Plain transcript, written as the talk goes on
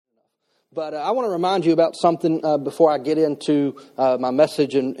But I want to remind you about something before I get into my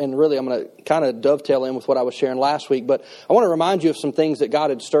message, and really I'm going to kind of dovetail in with what I was sharing last week. But I want to remind you of some things that God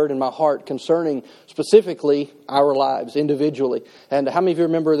had stirred in my heart concerning specifically our lives individually. And how many of you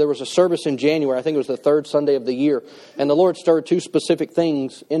remember there was a service in January? I think it was the third Sunday of the year. And the Lord stirred two specific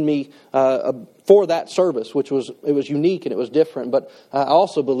things in me for that service, which was unique and it was different. But I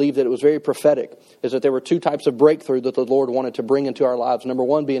also believe that it was very prophetic, is that there were two types of breakthrough that the Lord wanted to bring into our lives. Number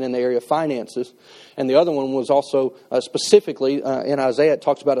one being in the area of finances, and the other one was also specifically in Isaiah, it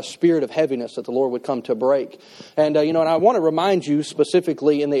talks about a spirit of heaviness that the Lord would come to break. And and I want to remind you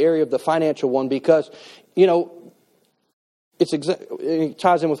specifically in the area of the financial one because, it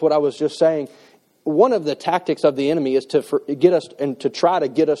ties in with what I was just saying. One of the tactics of the enemy is to get us and to try to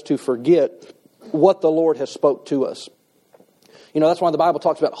get us to forget what the Lord has spoke to us. That's why the Bible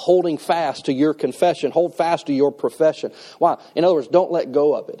talks about holding fast to your confession. Hold fast to your profession. Why? In other words, don't let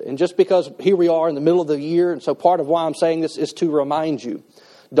go of it. And just because here we are in the middle of the year, and so part of why I'm saying this is to remind you.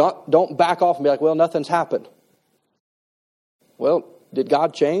 Don't back off and be like, well, nothing's happened. Well, did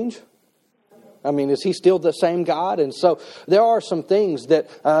God change? I mean, is He still the same God? And so there are some things that,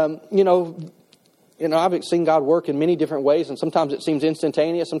 I've seen God work in many different ways, and sometimes it seems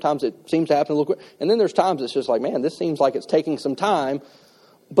instantaneous, sometimes it seems to happen a little quick. And then there's times it's just like, man, this seems like it's taking some time,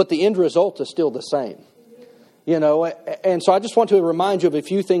 but the end result is still the same. And so I just want to remind you of a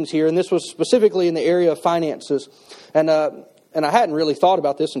few things here, and this was specifically in the area of finances. And I hadn't really thought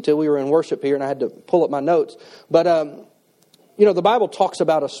about this until we were in worship here, and I had to pull up my notes. But the Bible talks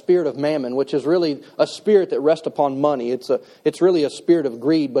about a spirit of mammon, which is really a spirit that rests upon money. It's really a spirit of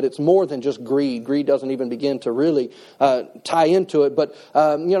greed, but it's more than just greed. Greed doesn't even begin to really tie into it. But,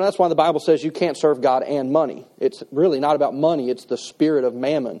 that's why the Bible says you can't serve God and money. It's really not about money. It's the spirit of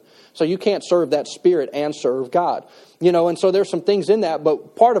mammon. So you can't serve that spirit and serve God. And so there's some things in that.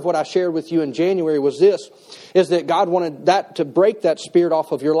 But part of what I shared with you in January was this, is that God wanted that to break that spirit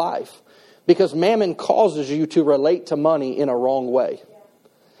off of your life. Because mammon causes you to relate to money in a wrong way.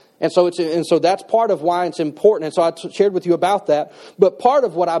 And so that's part of why it's important. And so I shared with you about that. But part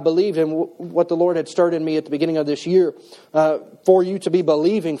of what I believed and what the Lord had stirred in me at the beginning of this year for you to be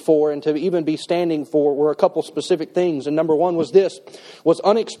believing for and to even be standing for were a couple specific things. And number one was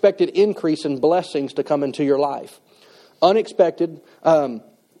unexpected increase in blessings to come into your life. Unexpected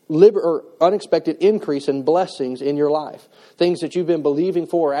increase in blessings in your life. Things that you've been believing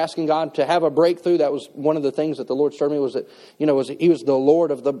for or asking God to have a breakthrough. That was one of the things that the Lord stirred me was that, He was the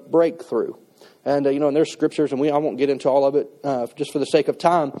Lord of the breakthrough. And, and there's scriptures, and I won't get into all of it just for the sake of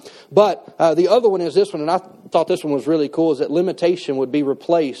time. But the other one is this one, and I thought this one was really cool, is that limitation would be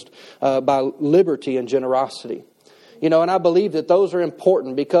replaced by liberty and generosity. And I believe that those are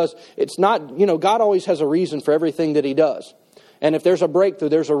important because it's not, God always has a reason for everything that He does. And if there's a breakthrough,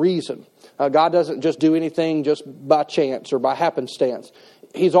 there's a reason. God doesn't just do anything just by chance or by happenstance.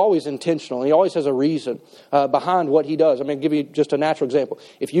 He's always intentional. He always has a reason behind what He does. I'm going to give you just a natural example.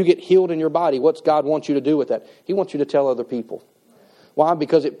 If you get healed in your body, what's God want you to do with that? He wants you to tell other people. Why?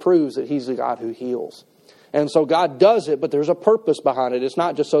 Because it proves that He's the God who heals. And so God does it, but there's a purpose behind it. It's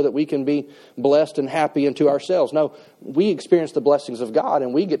not just so that we can be blessed and happy unto ourselves. No, we experience the blessings of God,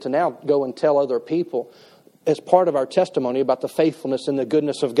 and we get to now go and tell other people as part of our testimony about the faithfulness and the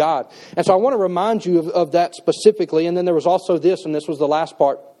goodness of God. And so I want to remind you of that specifically. And then there was also this, and this was the last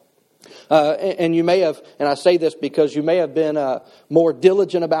part. And you may have, and I say this because you may have been more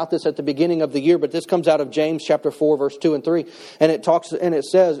diligent about this at the beginning of the year, but this comes out of James chapter 4, verse 2 and 3. And it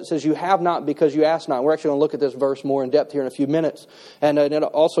says, you have not because you ask not. We're actually going to look at this verse more in depth here in a few minutes. And it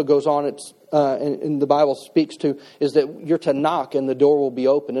also goes on, and the Bible speaks to, is that you're to knock and the door will be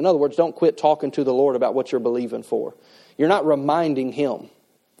open. In other words, don't quit talking to the Lord about what you're believing for. You're not reminding Him.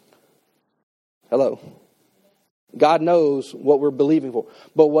 Hello. God knows what we're believing for.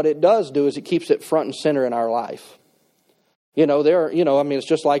 But what it does do is it keeps it front and center in our life. It's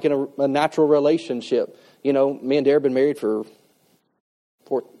just like in a natural relationship. Me and Dare have been married for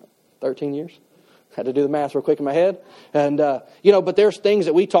 13 years. Had to do the math real quick in my head. And, but there's things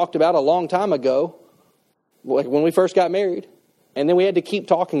that we talked about a long time ago, like when we first got married. And then we had to keep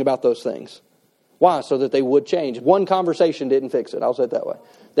talking about those things. Why? So that they would change. One conversation didn't fix it. I'll say it that way.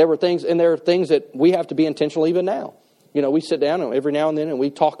 There are things that we have to be intentional even now. We sit down every now and then and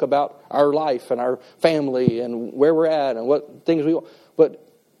we talk about our life and our family and where we're at and what things we want. But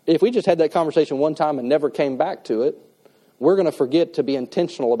if we just had that conversation one time and never came back to it, we're going to forget to be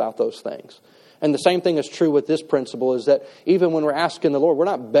intentional about those things. And the same thing is true with this principle, is that even when we're asking the Lord, we're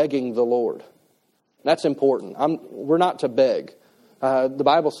not begging the Lord. That's important. We're not to beg. The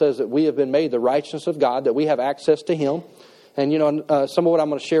Bible says that we have been made the righteousness of God, that we have access to Him. And, some of what I'm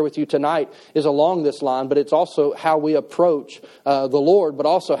going to share with you tonight is along this line, but it's also how we approach the Lord, but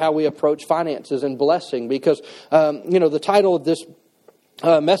also how we approach finances and blessing. Because, the title of this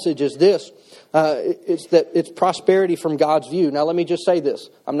message is this. It's prosperity from God's view. Now, let me just say this.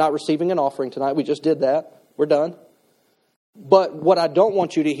 I'm not receiving an offering tonight. We just did that. We're done. But what I don't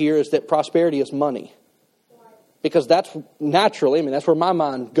want you to hear is that prosperity is money. Because that's naturally, that's where my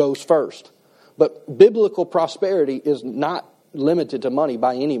mind goes first. But biblical prosperity is not limited to money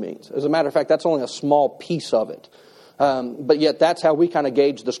by any means. As a matter of fact, that's only a small piece of it. But yet that's how we kind of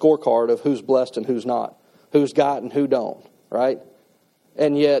gauge the scorecard of who's blessed and who's not. Who's got and who don't, right?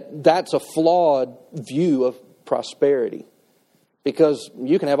 And yet that's a flawed view of prosperity. Because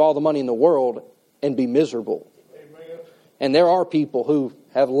you can have all the money in the world and be miserable. And there are people who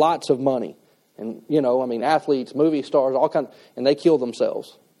have lots of money. And, athletes, movie stars, all kinds, and they kill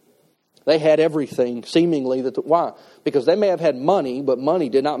themselves. They had everything, seemingly. Why? Because they may have had money, but money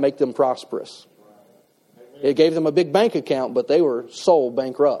did not make them prosperous. It gave them a big bank account, but they were soul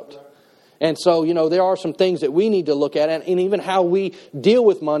bankrupt. And so, there are some things that we need to look at, and even how we deal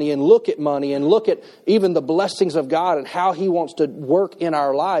with money and look at even the blessings of God and how He wants to work in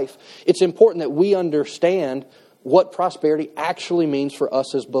our life. It's important that we understand what prosperity actually means for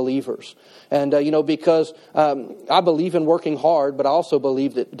us as believers. And, because I believe in working hard, but I also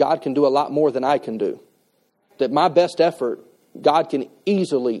believe that God can do a lot more than I can do. That my best effort, God can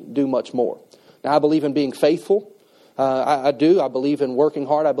easily do much more. Now, I believe in being faithful. I do. I believe in working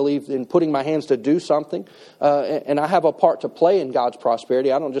hard. I believe in putting my hands to do something. And I have a part to play in God's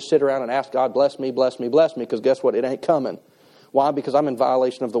prosperity. I don't just sit around and ask God, bless me, bless me, bless me, because guess what? It ain't coming. Why? Because I'm in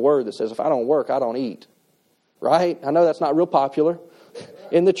violation of the word that says if I don't work, I don't eat. Right? I know that's not real popular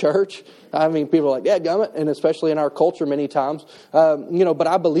in the church. People are like, yeah, gummit, and especially in our culture many times. But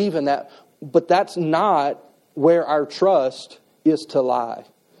I believe in that. But that's not where our trust is to lie.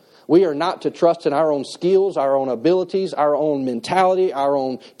 We are not to trust in our own skills, our own abilities, our own mentality, our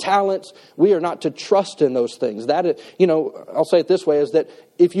own talents. We are not to trust in those things. That is, I'll say it this way, is that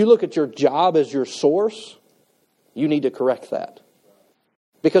if you look at your job as your source, you need to correct that.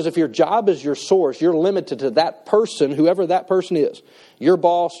 Because if your job is your source, you're limited to that person, whoever that person is. Your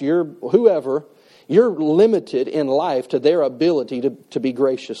boss, your whoever, you're limited in life to their ability to be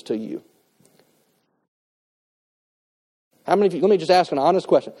gracious to you. How many of you, let me just ask an honest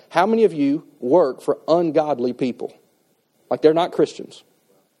question. How many of you work for ungodly people? Like they're not Christians.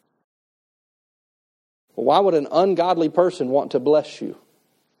 Well, why would an ungodly person want to bless you?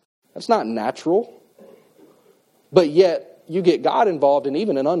 That's not natural. But yet, you get God involved, and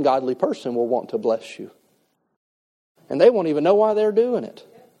even an ungodly person will want to bless you. And they won't even know why they're doing it.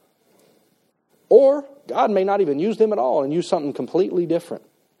 Or God may not even use them at all and use something completely different.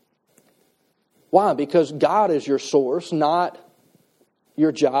 Why? Because God is your source, not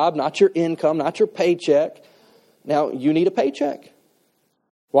your job, not your income, not your paycheck. Now, you need a paycheck.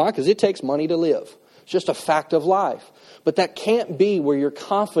 Why? Because it takes money to live. It's just a fact of life. But that can't be where your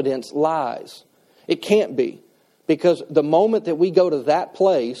confidence lies. It can't be. Because the moment that we go to that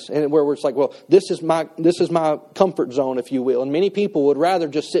place, and where it's like, well, this is my comfort zone, if you will. And many people would rather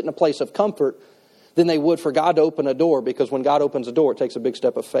just sit in a place of comfort than they would for God to open a door. Because when God opens a door, it takes a big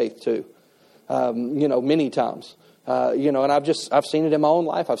step of faith too. Many times. And I've seen it in my own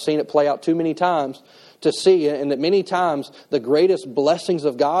life. I've seen it play out too many times to see. And that many times the greatest blessings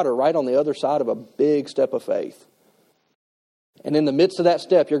of God are right on the other side of a big step of faith. And in the midst of that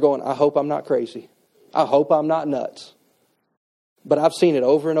step, you're going, I hope I'm not crazy. I hope I'm not nuts. But I've seen it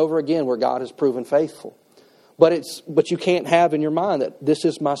over and over again where God has proven faithful. But you can't have in your mind that this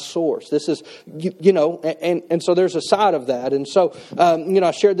is my source. This is, and so there's a side of that. And so,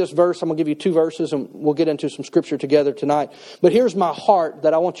 I shared this verse. I'm going to give you 2 verses and we'll get into some scripture together tonight. But here's my heart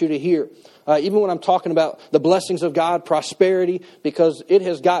that I want you to hear. Even when I'm talking about the blessings of God, prosperity, because it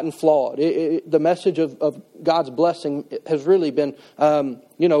has gotten flawed. The message of God's blessing has really been,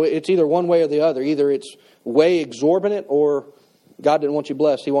 it's either one way or the other. Either it's way exorbitant or God didn't want you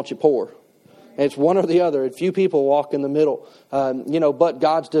blessed. He wants you poor. And it's one or the other. And few people walk in the middle. But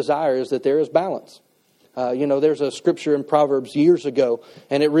God's desire is that there is balance. There's a scripture in Proverbs years ago,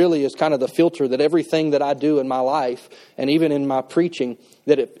 and it really is kind of the filter that everything that I do in my life, and even in my preaching,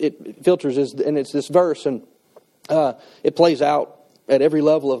 that it filters, and it's this verse, and it plays out at every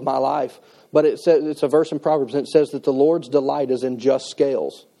level of my life. But it says, it's a verse in Proverbs, and it says that the Lord's delight is in just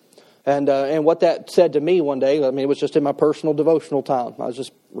scales. And what that said to me one day, it was just in my personal devotional time. I was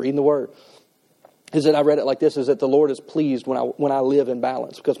just reading the Word. Is that I read it like this, is that the Lord is pleased when I live in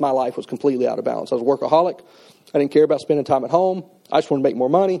balance, because my life was completely out of balance. I was a workaholic. I didn't care about spending time at home. I just wanted to make more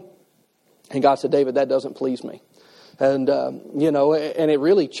money. And God said, David, that doesn't please me. And, and it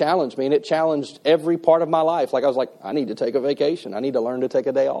really challenged me, and it challenged every part of my life. Like I was like, I need to take a vacation. I need to learn to take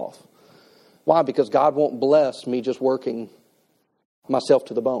a day off. Why? Because God won't bless me just working myself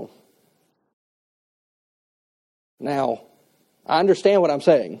to the bone. Now, I understand what I'm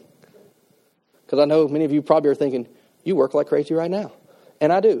saying, because I know many of you probably are thinking, you work like crazy right now.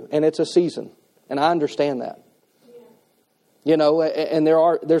 And I do, and it's a season, and I understand that. And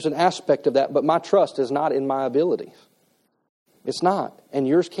there's an aspect of that, but my trust is not in my abilities. It's not, and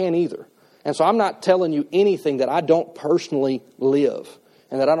yours can't either. And so I'm not telling you anything that I don't personally live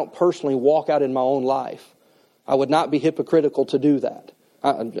and that I don't personally walk out in my own life. I would not be hypocritical to do that.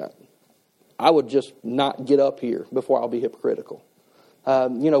 I would just not get up here before I'll be hypocritical.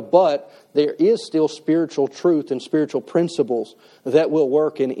 But there is still spiritual truth and spiritual principles that will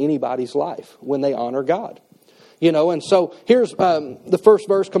work in anybody's life when they honor God. And so here's the first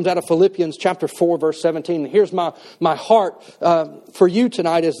verse comes out of Philippians chapter 4, verse 17. Here's my heart for you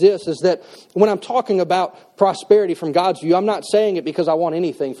tonight is that when I'm talking about prosperity from God's view, I'm not saying it because I want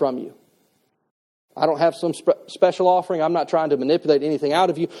anything from you. I don't have some special offering. I'm not trying to manipulate anything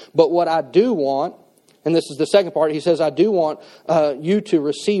out of you. But what I do want, and this is the second part, he says, I do want you to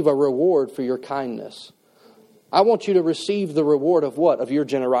receive a reward for your kindness. I want you to receive the reward of what? Of your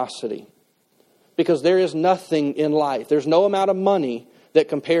generosity. Because there is nothing in life, there's no amount of money that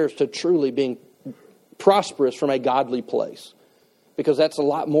compares to truly being prosperous from a godly place. Because that's a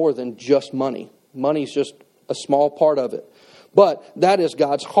lot more than just money. Money's just a small part of it. But that is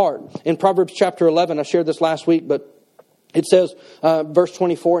God's heart. In Proverbs chapter 11, I shared this last week, but it says, verse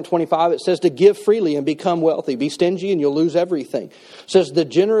 24 and 25, it says to give freely and become wealthy. Be stingy and you'll lose everything. It says the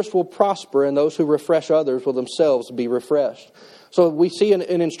generous will prosper and those who refresh others will themselves be refreshed. So we see an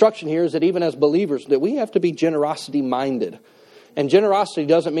instruction here is that even as believers, that we have to be generosity minded. And generosity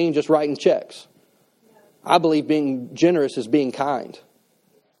doesn't mean just writing checks. I believe being generous is being kind.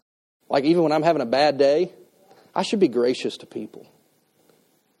 Like even when I'm having a bad day, I should be gracious to people.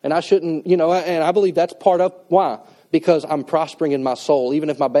 And I shouldn't, and I believe that's part of why? Because I'm prospering in my soul, even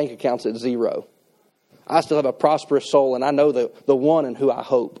if my bank account's at zero. I still have a prosperous soul, and I know the one in who I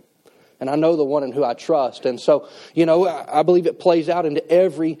hope. And I know the one in who I trust. And so, I believe it plays out into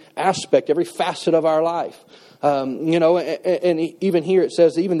every aspect, every facet of our life. And even here it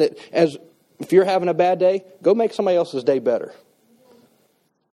says even that if you're having a bad day, go make somebody else's day better.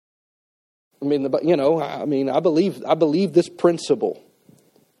 I believe this principle.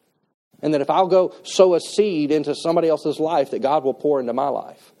 And that if I'll go sow a seed into somebody else's life, that God will pour into my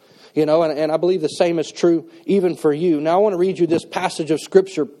life. And I believe the same is true even for you. Now I want to read you this passage of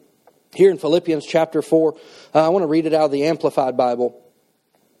Scripture here in Philippians chapter 4. I want to read it out of the Amplified Bible.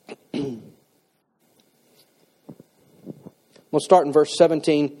 We'll start in verse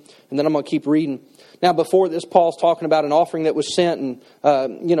 17, and then I'm going to keep reading. Now, before this, Paul's talking about an offering that was sent, and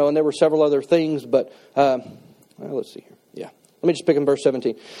and there were several other things, but let's see here. Yeah. Let me just pick in verse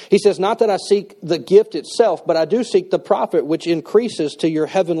 17. He says, not that I seek the gift itself, but I do seek the profit which increases to your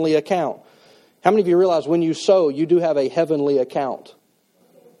heavenly account. How many of you realize when you sow, you do have a heavenly account?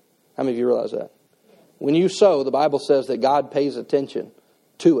 How many of you realize that? When you sow, the Bible says that God pays attention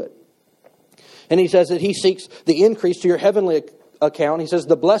to it. And he says that he seeks the increase to your heavenly account. He says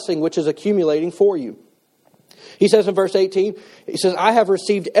the blessing which is accumulating for you. He says in verse 18, he says, I have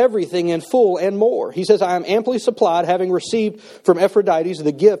received everything in full and more. He says, I am amply supplied, having received from Epaphroditus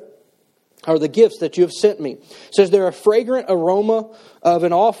the gift, or the gifts that you have sent me. He says, they're a fragrant aroma of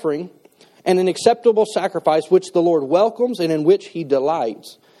an offering and an acceptable sacrifice which the Lord welcomes and in which he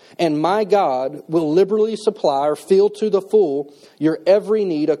delights. And my God will liberally supply or fill to the full your every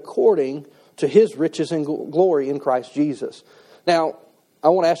need according to his riches and glory in Christ Jesus. Now, I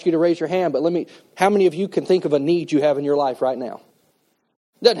won't ask you to raise your hand, but how many of you can think of a need you have in your life right now?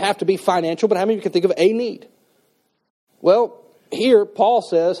 It doesn't have to be financial, but how many of you can think of a need? Well, here Paul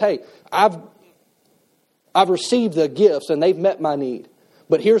says, hey, I've received the gifts and they've met my need.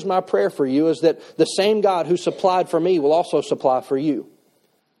 But here's my prayer for you is that the same God who supplied for me will also supply for you.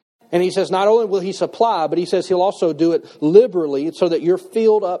 And he says not only will he supply, but he says he'll also do it liberally so that you're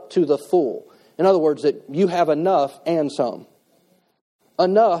filled up to the full. In other words, that you have enough and some.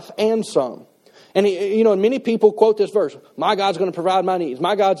 Enough and some. And and many people quote this verse, my God's going to provide my needs.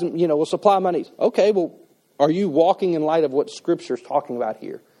 My God's, will supply my needs. Okay, well, are you walking in light of what Scripture's talking about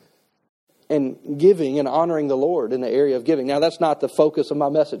here? And giving and honoring the Lord in the area of giving. Now, that's not the focus of my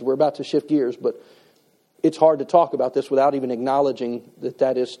message. We're about to shift gears, but it's hard to talk about this without even acknowledging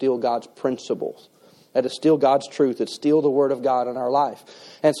that is still God's principles. That is still God's truth. It's still the Word of God in our life.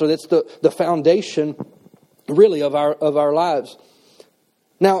 And so that's the foundation, really, of our lives.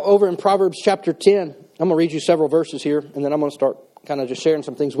 Now, over in Proverbs chapter 10, I'm going to read you several verses here, and then I'm going to start kind of just sharing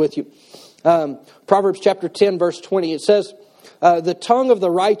some things with you. Proverbs chapter 10, verse 20, it says, the tongue of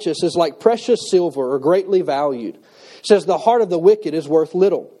the righteous is like precious silver or greatly valued. It says, the heart of the wicked is worth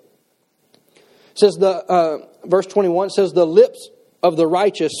little. It says, verse 21 says, the lips of the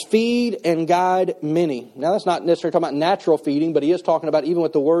righteous feed and guide many. Now, that's not necessarily talking about natural feeding, but he is talking about even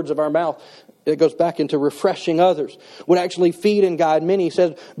with the words of our mouth. It goes back into refreshing others. Would actually feed and guide many. He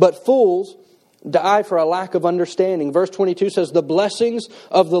says, but fools die for a lack of understanding. Verse 22 says, the blessings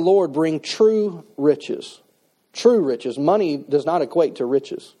of the Lord bring true riches. True riches. Money does not equate to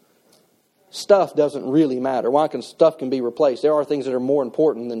riches. Stuff doesn't really matter. Why? Because stuff can be replaced. There are things that are more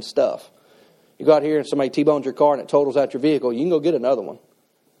important than stuff. You go out here and somebody T-bones your car and it totals out your vehicle, you can go get another one.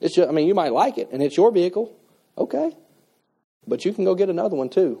 It's just, you might like it and it's your vehicle. Okay. But you can go get another one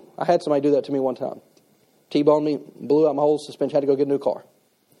too. I had somebody do that to me one time. T-boned me, blew out my whole suspension, had to go get a new car.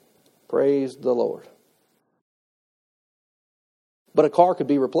 Praise the Lord. But a car could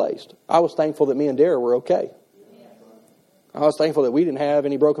be replaced. I was thankful that me and Dara were okay. I was thankful that we didn't have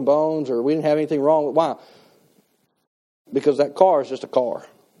any broken bones or we didn't have anything wrong. Why? Because that car is just a car.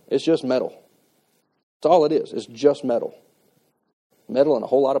 It's just metal. That's all it is. It's just metal. Metal and a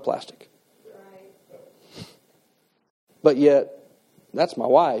whole lot of plastic. But yet, that's my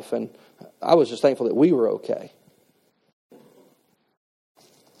wife, and I was just thankful that we were okay.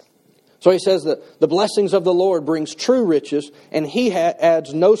 So he says that the blessings of the Lord brings true riches, and he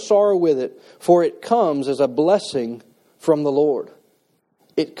adds no sorrow with it, for it comes as a blessing from the Lord.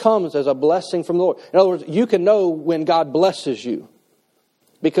 It comes as a blessing from the Lord. In other words, you can know when God blesses you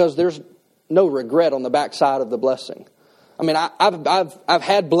because there's no regret on the backside of the blessing. I've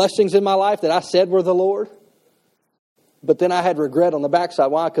had blessings in my life that I said were the Lord, but then I had regret on the backside.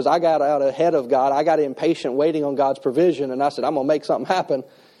 Why? Because I got out ahead of God. I got impatient waiting on God's provision, and I said, I'm going to make something happen.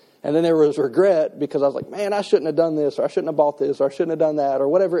 And then there was regret because I was like, man, I shouldn't have done this, or I shouldn't have bought this, or I shouldn't have done that, or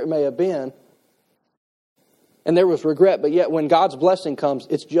whatever it may have been. And there was regret, but yet when God's blessing comes,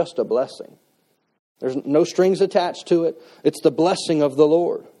 it's just a blessing. There's no strings attached to it. It's the blessing of the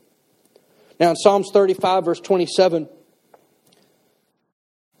Lord. Now in Psalms 35, verse 27,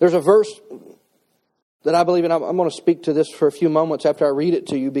 there's a verse that I believe, and I'm going to speak to this for a few moments after I read it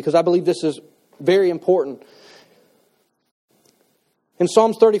to you, because I believe this is very important. In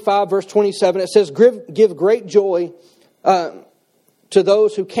Psalms 35, verse 27, it says, give great joy to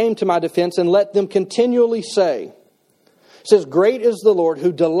those who came to my defense, and let them continually say. It says, great is the Lord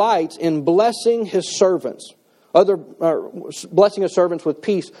who delights in blessing his servants. Blessing his servants with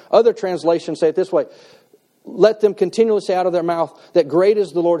peace. Other translations say it this way. Let them continually say out of their mouth that great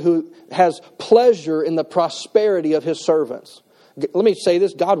is the Lord who has pleasure in the prosperity of his servants. Let me say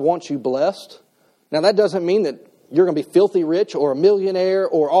this. God wants you blessed. Now that doesn't mean that you're going to be filthy rich or a millionaire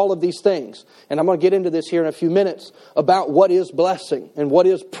or all of these things. And I'm going to get into this here in a few minutes about what is blessing and what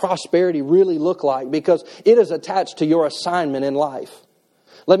is prosperity really look like, because it is attached to your assignment in life.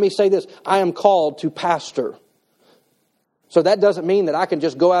 Let me say this. I am called to pastor. So that doesn't mean that I can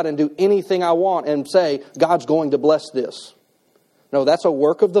just go out and do anything I want and say, God's going to bless this. No, that's a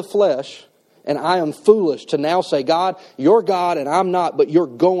work of the flesh. And I am foolish to now say, God, you're God and I'm not, but you're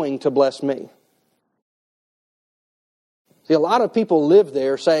going to bless me. See, a lot of people live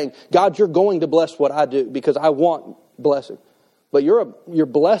there saying, God, you're going to bless what I do because I want blessing. But your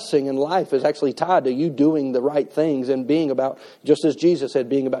blessing in life is actually tied to you doing the right things and being about, just as Jesus said,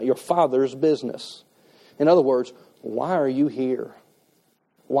 being about your Father's business. In other words, why are you here?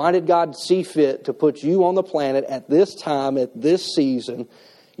 Why did God see fit to put you on the planet at this time, at this season?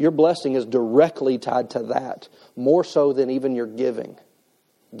 Your blessing is directly tied to that, more so than even your giving.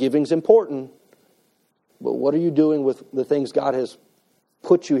 Giving's important. But what are you doing with the things God has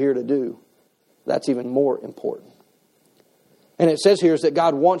put you here to do? That's even more important. And it says here is that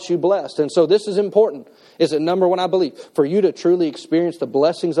God wants you blessed. And so this is important. Is it number one, I believe. For you to truly experience the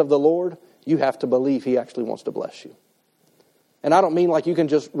blessings of the Lord, you have to believe He actually wants to bless you. And I don't mean like you can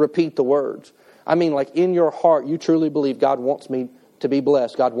just repeat the words. I mean like in your heart, you truly believe God wants me to be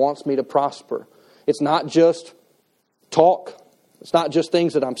blessed. God wants me to prosper. It's not just talk. It's not just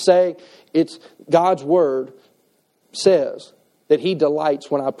things that I'm saying. It's God's Word says that He delights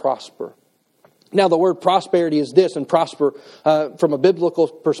when I prosper. Now the word prosperity is this, and prosper from a biblical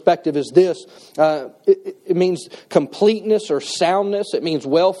perspective is this. It means completeness or soundness. It means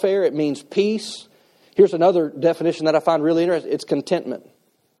welfare. It means peace. Here's another definition that I find really interesting. It's contentment.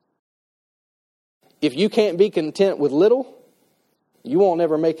 If you can't be content with little, you won't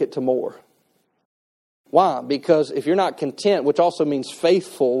ever make it to more. Why? Because if you're not content, which also means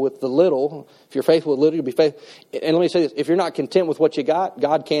faithful with the little, if you're faithful with little, you'll be faithful. And let me say this, if you're not content with what you got,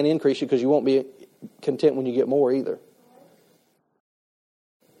 God can't increase you because you won't be content when you get more either.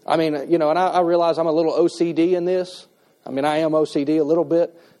 I mean, and I realize I'm a little OCD in this. I mean, I am OCD a little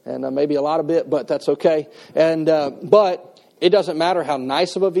bit, and maybe a lot of bit, but that's okay. And but it doesn't matter how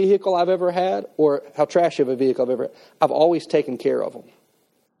nice of a vehicle I've ever had or how trashy of a vehicle I've ever had. I've always taken care of them.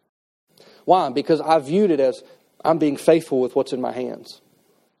 Why? Because I viewed it as I'm being faithful with what's in my hands.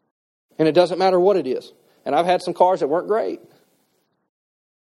 And it doesn't matter what it is. And I've had some cars that weren't great.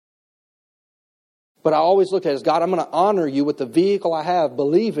 But I always looked at it as, God, I'm going to honor you with the vehicle I have,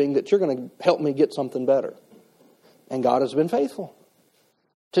 believing that you're going to help me get something better. And God has been faithful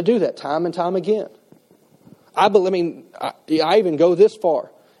to do that time and time again. I even go this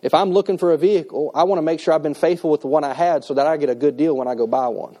far. If I'm looking for a vehicle, I want to make sure I've been faithful with the one I had so that I get a good deal when I go buy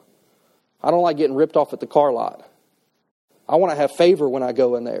one. I don't like getting ripped off at the car lot. I want to have favor when I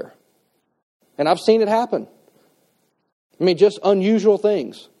go in there. And I've seen it happen. I mean, just unusual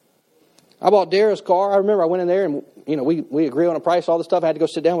things. I bought Dara's car. I remember I went in there and, we agree on a price, all this stuff. I had to go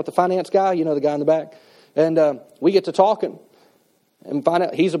sit down with the finance guy, the guy in the back. And we get to talking and find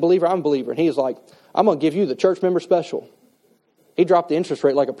out he's a believer, I'm a believer. And he's like, I'm going to give you the church member special. He dropped the interest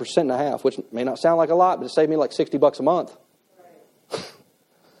rate like 1.5%, which may not sound like a lot, but it saved me like $60 a month.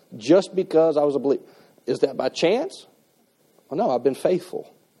 Just because I was a believer. Is that by chance? Well, no, I've been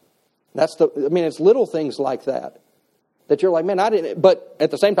faithful. It's little things like that you're like, man, I didn't. But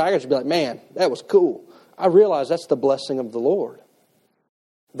at the same time, I got to be like, man, that was cool. I realize that's the blessing of the Lord.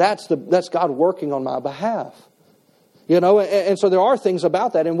 That's God working on my behalf. And so there are things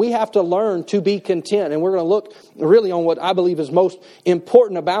about that, and we have to learn to be content. And we're going to look really on what I believe is most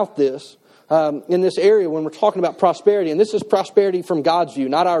important about this in this area when we're talking about prosperity. And this is prosperity from God's view,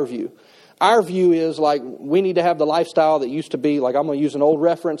 not our view. Our view is like we need to have the lifestyle that used to be, like I'm going to use an old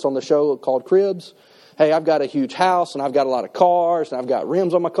reference on the show called Cribs. Hey, I've got a huge house, and I've got a lot of cars, and I've got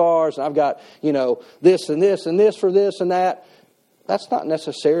rims on my cars, and I've got, this and this and this for this and that. That's not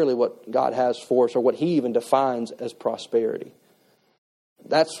necessarily what God has for us or what He even defines as prosperity.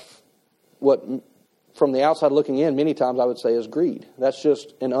 That's what, from the outside looking in, many times I would say is greed. That's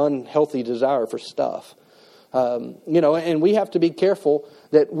just an unhealthy desire for stuff. And we have to be careful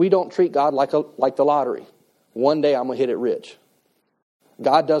that we don't treat God like the lottery. One day I'm going to hit it rich.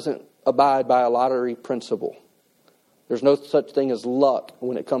 God doesn't abide by a lottery principle. There's no such thing as luck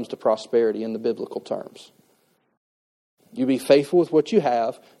when it comes to prosperity in the biblical terms. You be faithful with what you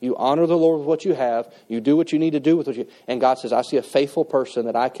have. You honor the Lord with what you have. You do what you need to do with what you... And God says, I see a faithful person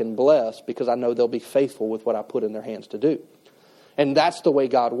that I can bless because I know they'll be faithful with what I put in their hands to do. And that's the way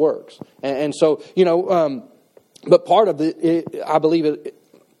God works. And so, but part of I believe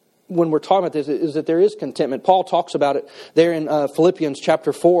when we're talking about this is that there is contentment. Paul talks about it there in Philippians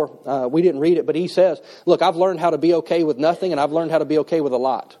chapter 4. We didn't read it, but he says, look, I've learned how to be okay with nothing, and I've learned how to be okay with a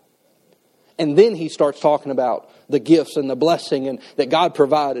lot. And then he starts talking about the gifts and the blessing and that God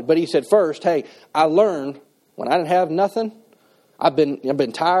provided. But he said first, hey, I learned when I didn't have nothing, I've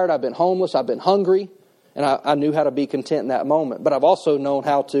been tired, I've been homeless, I've been hungry, and I knew how to be content in that moment. But I've also known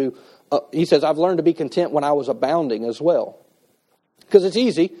how to, he says, I've learned to be content when I was abounding as well. Because it's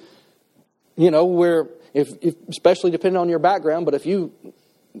easy, where if especially depending on your background, but if you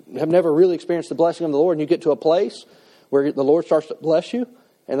have never really experienced the blessing of the Lord and you get to a place where the Lord starts to bless you,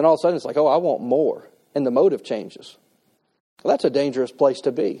 and then all of a sudden it's like, oh, I want more. And the motive changes. Well, that's a dangerous place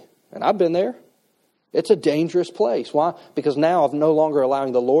to be. And I've been there. It's a dangerous place. Why? Because now I'm no longer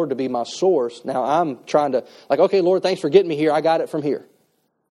allowing the Lord to be my source. Now I'm trying to, okay, Lord, thanks for getting me here. I got it from here.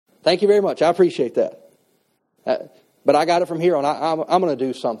 Thank you very much. I appreciate that. But I got it from here on. I'm going to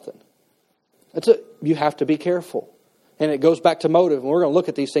do something. You have to be careful. And it goes back to motive. And we're going to look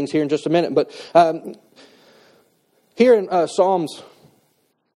at these things here in just a minute. But here in Psalms,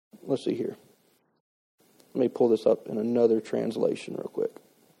 let's see here. Let me pull this up in another translation real quick.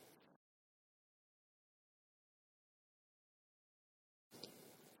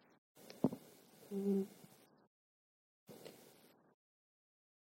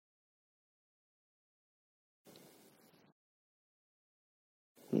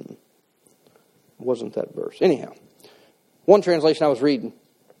 Wasn't that verse. Anyhow, one translation I was reading,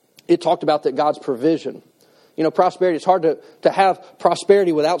 it talked about that God's provision. Prosperity, it's hard to have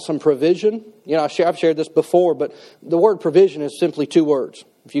prosperity without some provision. I've shared this before, but the word provision is simply two words.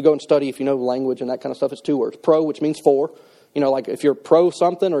 If you go and study, if you know language and that kind of stuff, it's two words. Pro, which means for. Like if you're pro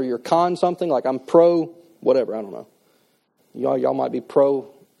something or you're con something, like I'm pro whatever, I don't know. Y'all might be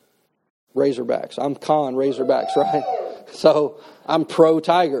pro Razorbacks. I'm con Razorbacks, right? So I'm pro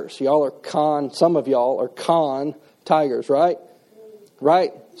Tigers. Y'all are con, some of y'all are con Tigers, right?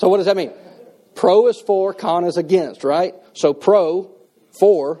 Right? So what does that mean? Pro is for, con is against, right? So pro,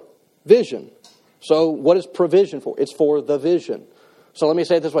 for, vision. So what is provision for? It's for the vision. So let me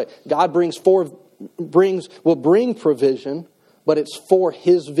say it this way. God will bring provision, but it's for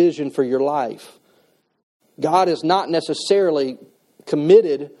His vision for your life. God is not necessarily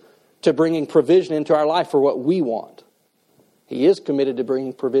committed to bringing provision into our life for what we want. He is committed to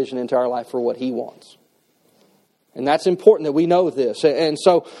bringing provision into our life for what He wants. And that's important that we know this. And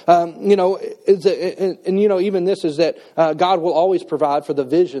so, even this is that God will always provide for the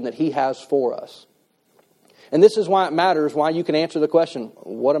vision that He has for us. And this is why it matters, why you can answer the question,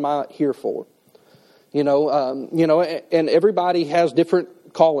 what am I here for? And everybody has different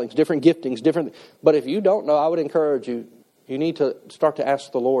callings, different giftings, but if you don't know, I would encourage you, you need to start to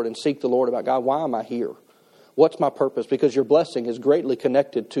ask the Lord and seek the Lord about, God, why am I here? What's my purpose? Because your blessing is greatly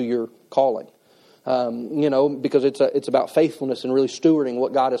connected to your calling. Because it's about faithfulness and really stewarding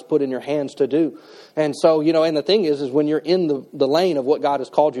what God has put in your hands to do. And so, and the thing is when you're in the lane of what God has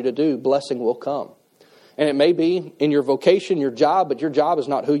called you to do, blessing will come. And it may be in your vocation, your job, but your job is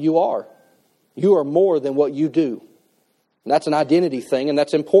not who you are. You are more than what you do. And that's an identity thing, and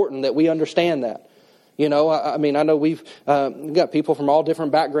that's important that we understand that. I know we've got people from all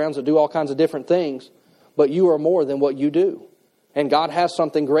different backgrounds that do all kinds of different things, but you are more than what you do. And God has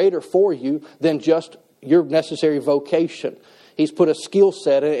something greater for you than just your necessary vocation. He's put a skill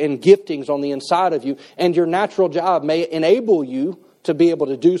set and giftings on the inside of you, and your natural job may enable you to be able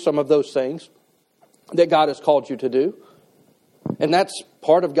to do some of those things that God has called you to do. And that's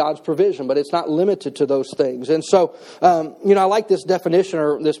part of God's provision, but it's not limited to those things. And so, I like this definition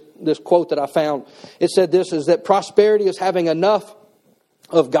or this quote that I found. It said this, is that prosperity is having enough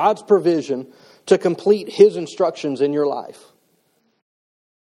of God's provision to complete His instructions in your life.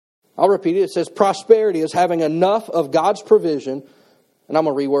 I'll repeat it. It says prosperity is having enough of God's provision, and I'm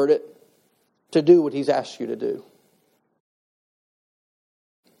going to reword it, to do what He's asked you to do.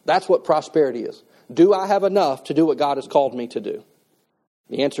 That's what prosperity is. Do I have enough to do what God has called me to do?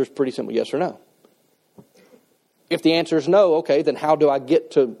 The answer is pretty simple, yes or no. If the answer is no, okay, then how do I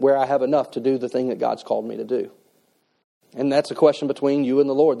get to where I have enough to do the thing that God's called me to do? And that's a question between you and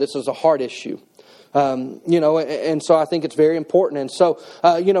the Lord. This is a hard issue. And so I think it's very important. And so,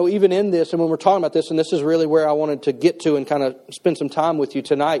 even in this, and when we're talking about this, and this is really where I wanted to get to and kind of spend some time with you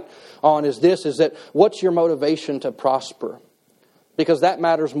tonight on, is that what's your motivation to prosper? Because that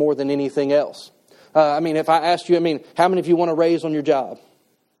matters more than anything else. If I asked you, how many of you want to raise on your job?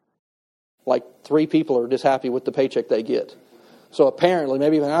 Like 3 people are just happy with the paycheck they get. So apparently,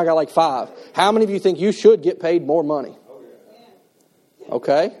 maybe even I got like 5. How many of you think you should get paid more money?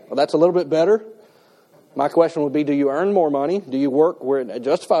 Okay, well that's a little bit better. My question would be, do you earn more money? Do you work where it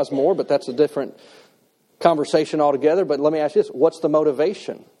justifies more? But that's a different conversation altogether. But let me ask you this. What's the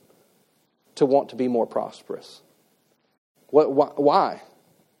motivation to want to be more prosperous? Why?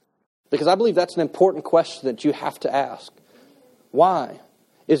 Because I believe that's an important question that you have to ask. Why?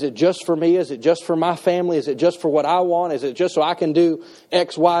 Is it just for me? Is it just for my family? Is it just for what I want? Is it just so I can do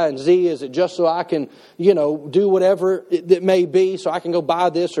X, Y, and Z? Is it just so I can, do whatever it may be, so I can go buy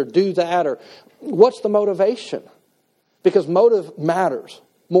this or do that? Or what's the motivation? Because motive matters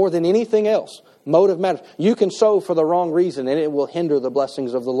more than anything else. Motive matters. You can sow for the wrong reason and it will hinder the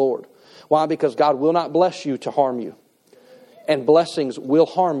blessings of the Lord. Why? Because God will not bless you to harm you. And blessings will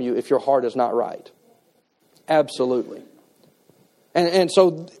harm you if your heart is not right. Absolutely. And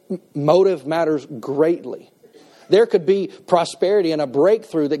so motive matters greatly. There could be prosperity and a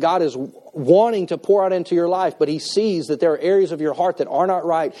breakthrough that God is wanting to pour out into your life, but He sees that there are areas of your heart that are not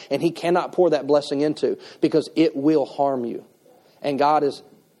right, and He cannot pour that blessing into because it will harm you. And God is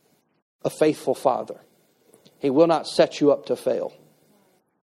a faithful Father. He will not set you up to fail.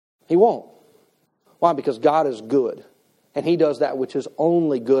 He won't. Why? Because God is good. And He does that which is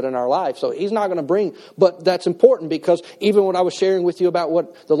only good in our life. So He's not going to bring, but that's important because even when I was sharing with you about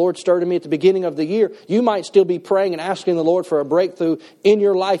what the Lord stirred in me at the beginning of the year, you might still be praying and asking the Lord for a breakthrough in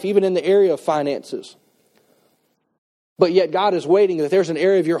your life, even in the area of finances. But yet God is waiting that there's an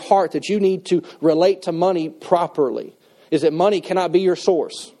area of your heart that you need to relate to money properly. Is that money cannot be your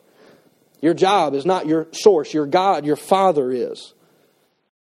source. Your job is not your source. Your God, your Father is.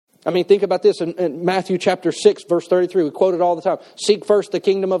 Think about this in Matthew chapter 6, verse 33. We quote it all the time. Seek first the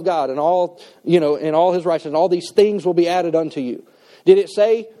kingdom of God and all, and all His righteousness. And all these things will be added unto you. Did it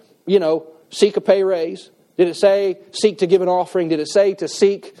say, seek a pay raise? Did it say seek to give an offering? Did it say to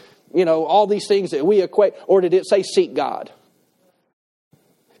seek, all these things that we equate? Or did it say seek God?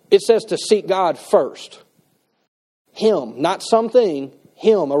 It says to seek God first. Him, not something.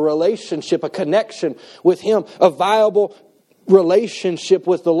 Him, a relationship, a connection with Him, a viable relationship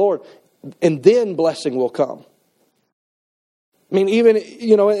with the Lord, and then blessing will come. I mean, even,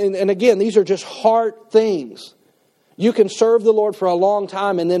 and again, these are just hard things. You can serve the Lord for a long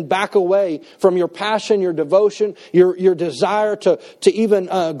time and then back away from your passion, your devotion, your desire to even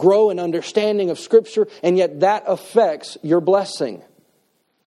grow in understanding of Scripture, and yet that affects your blessing.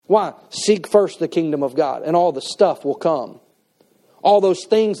 Why? Seek first the kingdom of God, and all the stuff will come. All those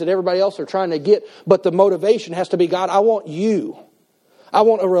things that everybody else are trying to get, but the motivation has to be, God, I want you. I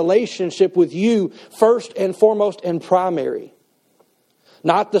want a relationship with you first and foremost and primary.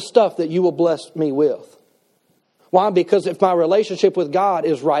 Not the stuff that you will bless me with. Why? Because if my relationship with God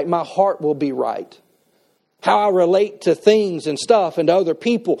is right, my heart will be right. How I relate to things and stuff and to other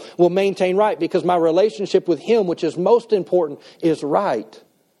people will maintain right, because my relationship with Him, which is most important, is right.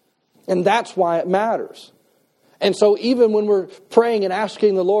 And that's why it matters. And so even when we're praying and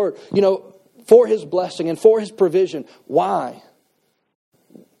asking the Lord, for His blessing and for His provision, why?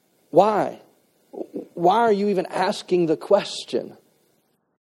 Why? Why are you even asking the question?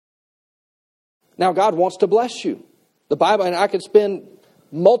 Now, God wants to bless you. The Bible, and I could spend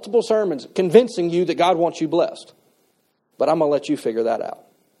multiple sermons convincing you that God wants you blessed. But I'm going to let you figure that out.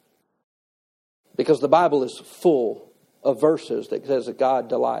 Because the Bible is full of verses that says that God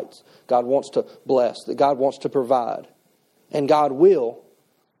delights. God wants to bless. That God wants to provide. And God will.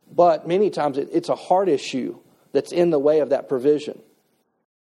 But many times it's a heart issue that's in the way of that provision.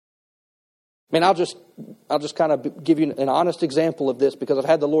 I mean, I'll just kind of give you an honest example of this, because I've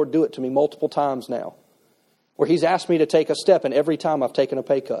had the Lord do it to me multiple times now, where He's asked me to take a step, and every time I've taken a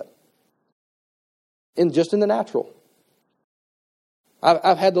pay cut. Just in the natural.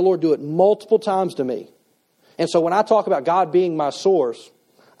 I've had the Lord do it multiple times to me. And so when I talk about God being my source,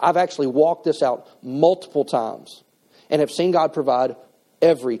 I've actually walked this out multiple times and have seen God provide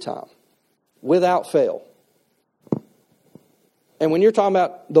every time, without fail. And when you're talking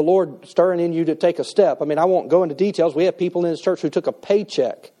about the Lord stirring in you to take a step, I mean, I won't go into details. We have people in this church who took a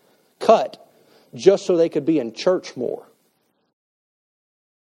paycheck cut just so they could be in church more.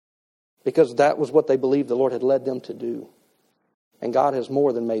 Because that was what they believed the Lord had led them to do. And God has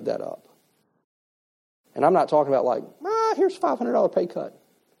more than made that up. And I'm not talking about like, here's a $500 pay cut.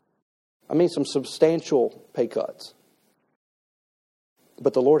 I mean some substantial pay cuts.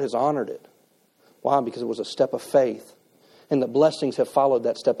 But the Lord has honored it. Why? Because it was a step of faith. And the blessings have followed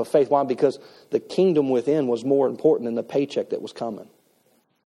that step of faith. Why? Because the kingdom within was more important than the paycheck that was coming.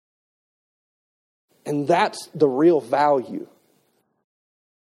 And that's the real value.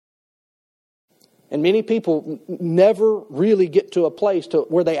 And many people never really get to a place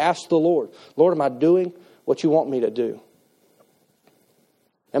where they ask the Lord, Lord, am I doing what you want me to do?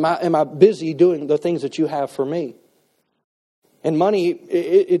 Am I busy doing the things that you have for me? And money,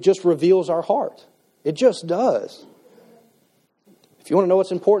 it just reveals our heart. It just does. If you want to know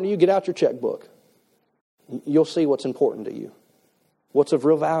what's important to you, get out your checkbook. You'll see what's important to you. What's of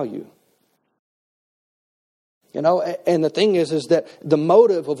real value. And the thing is that the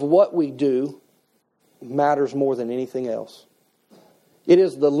motive of what we do matters more than anything else. It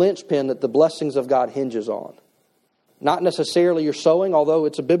is the linchpin that the blessings of God hinges on. Not necessarily your sowing, although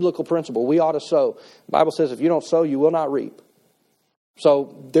it's a biblical principle. We ought to sow. The Bible says if you don't sow, you will not reap.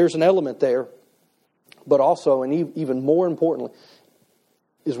 So there's an element there. But also, and even more importantly,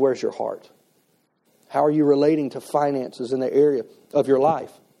 is where's your heart? How are you relating to finances in the area of your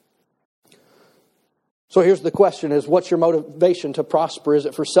life? So here's the question is, what's your motivation to prosper? Is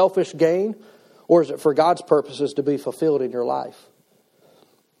it for selfish gain, or is it for God's purposes to be fulfilled in your life?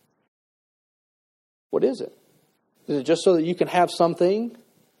 What is it? Is it just so that you can have something?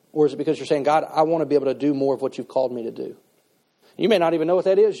 Or is it because you're saying, God, I want to be able to do more of what you've called me to do? You may not even know what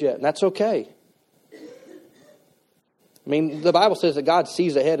that is yet, and that's okay. I mean, the Bible says that God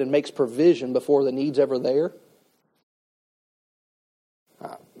sees ahead and makes provision before the need's ever there.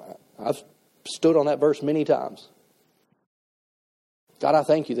 I've stood on that verse many times. God, I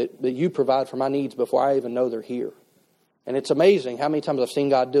thank you that you provide for my needs before I even know they're here. And it's amazing how many times I've seen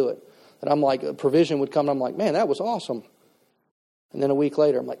God do it. And I'm like, a provision would come and I'm like, man, that was awesome. And then a week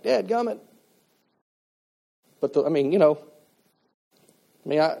later, I'm like, dadgummit. But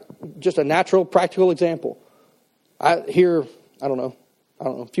just a natural, practical example. A few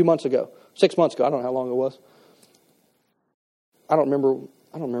months ago, 6 months ago, I don't know how long it was. I don't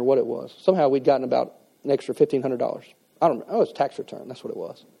remember what it was. Somehow we'd gotten about an extra $1,500. I don't remember. Oh, it was a tax return. That's what it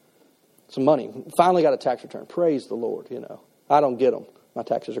was. Some money. Finally got a tax return. Praise the Lord, I don't get them. My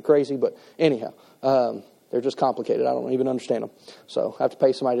taxes are crazy, but anyhow, they're just complicated. I don't even understand them. So I have to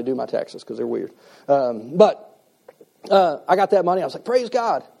pay somebody to do my taxes because they're weird. But I got that money. I was like, praise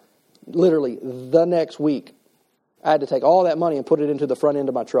God. Literally, the next week, I had to take all that money and put it into the front end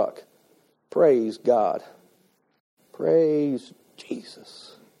of my truck. Praise God. Praise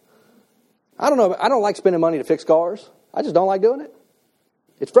Jesus. I don't know. I don't like spending money to fix cars. I just don't like doing it.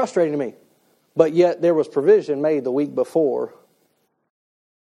 It's frustrating to me. But yet there was provision made the week before.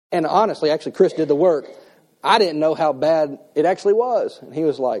 And honestly, actually, Chris did the work. I didn't know how bad it actually was. And he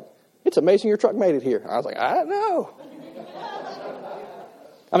was like, it's amazing your truck made it here. I was like, I don't know.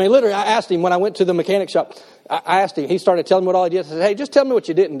 I mean, literally, I asked him when I went to the mechanic shop. I asked him. He started telling me what all he did. I said, hey, just tell me what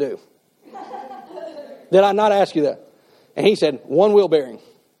you didn't do. Did I not ask you that? And he said, one wheel bearing.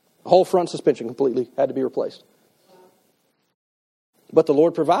 The whole front suspension completely had to be replaced. But the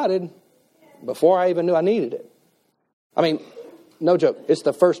Lord provided before I even knew I needed it. I mean, no joke. It's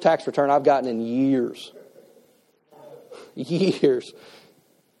the first tax return I've gotten in years. Years.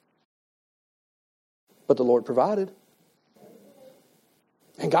 But the Lord provided.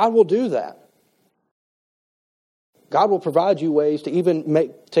 And God will do that. God will provide you ways to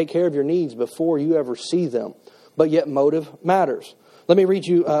even take care of your needs before you ever see them. But yet motive matters. Let me read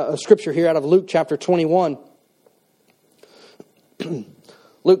you a scripture here out of Luke chapter 21.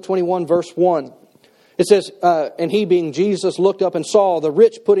 Luke 21 verse 1. It says, and he being Jesus looked up and saw the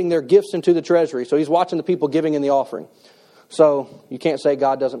rich putting their gifts into the treasury. So he's watching the people giving in the offering. So you can't say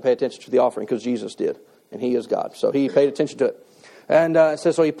God doesn't pay attention to the offering because Jesus did. And he is God. So he paid attention to it. And it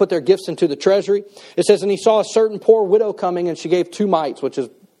says, so he put their gifts into the treasury. It says, and he saw a certain poor widow coming, and she gave 2 mites, which is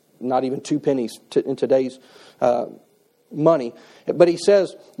not even 2 pennies in today's money. But he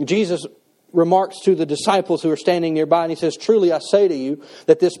says, Jesus remarks to the disciples who are standing nearby, and he says, truly I say to you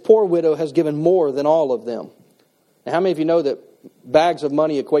that this poor widow has given more than all of them. Now, how many of you know that bags of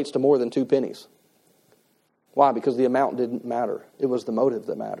money equates to more than 2 pennies? Why? Because the amount didn't matter. It was the motive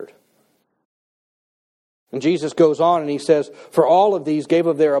that mattered. And Jesus goes on and he says, for all of these gave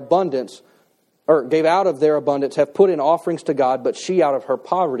out of their abundance, have put in offerings to God, but she out of her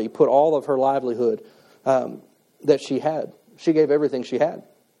poverty put all of her livelihood that she had. She gave everything she had.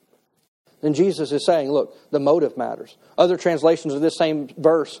 Then Jesus is saying, look, the motive matters. Other translations of this same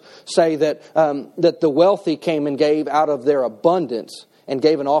verse say that the wealthy came and gave out of their abundance and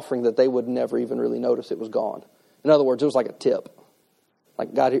gave an offering that they would never even really notice it was gone. In other words, it was like a tip.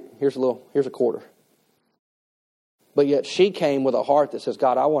 Like, God, here's a quarter. But yet she came with a heart that says,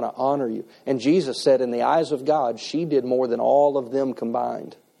 God, I want to honor you. And Jesus said, in the eyes of God, she did more than all of them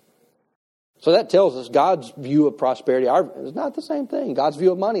combined. So that tells us God's view of prosperity is not the same thing. God's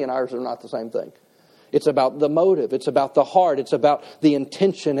view of money and ours are not the same thing. It's about the motive. It's about the heart. It's about the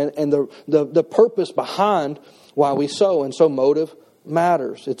intention and the purpose behind why we sow. And so motive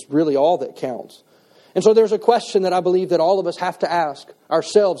matters. It's really all that counts. And so there's a question that I believe that all of us have to ask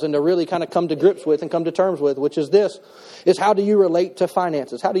ourselves and to really kind of come to grips with and come to terms with, which is this, is how do you relate to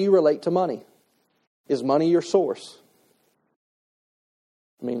finances? How do you relate to money? Is money your source?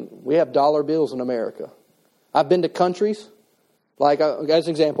 I mean, we have dollar bills in America. I've been to countries, like as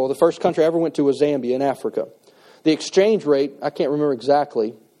an example, the first country I ever went to was Zambia in Africa. The exchange rate, I can't remember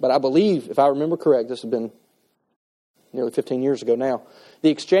exactly, but I believe, if I remember correct, this has been nearly 15 years ago now, the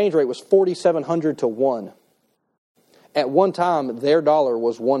exchange rate was 4,700 to 1. At one time, their dollar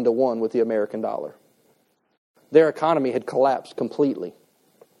was 1 to 1 with the American dollar. Their economy had collapsed completely.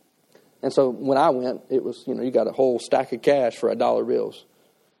 And so when I went, it was, you got a whole stack of cash for $1 bills.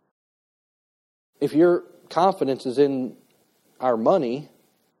 If your confidence is in our money,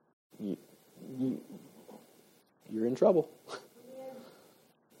 you're in trouble.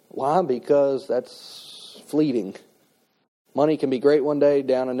 Why? Because that's fleeting. Money can be great one day,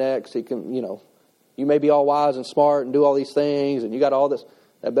 down the next. It can, you may be all wise and smart and do all these things, and you got all this.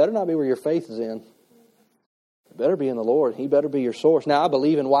 That better not be where your faith is in. It better be in the Lord. He better be your source. Now, I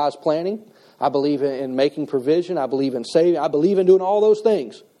believe in wise planning. I believe in making provision. I believe in saving. I believe in doing all those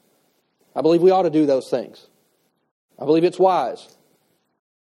things. I believe we ought to do those things. I believe it's wise.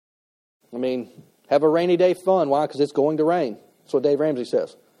 I mean, have a rainy day fun. Why? Because it's going to rain. That's what Dave Ramsey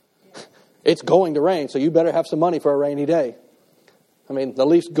says. It's going to rain, so you better have some money for a rainy day. I mean, the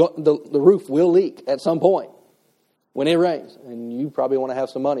roof will leak at some point when it rains. And you probably want to have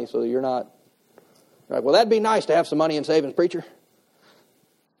some money so you're not like, well, that'd be nice to have some money in savings, preacher.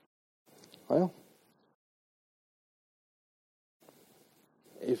 Well,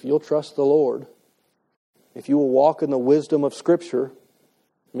 if you'll trust the Lord, if you will walk in the wisdom of Scripture,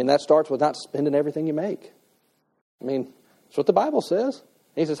 I mean, that starts with not spending everything you make. I mean, that's what the Bible says.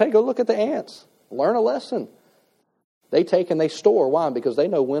 He says, hey, go look at the ants. Learn a lesson. They take and they store. Why? Because they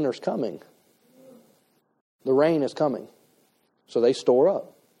know winter's coming. The rain is coming. So they store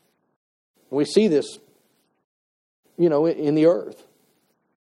up. And we see this, in the earth.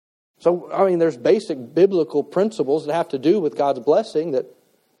 So, I mean, there's basic biblical principles that have to do with God's blessing that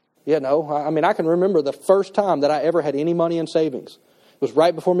Yeah, no. I mean, I can remember the first time that I ever had any money in savings. It was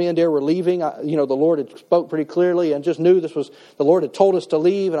right before me and Dare were leaving. The Lord had spoke pretty clearly and just knew the Lord had told us to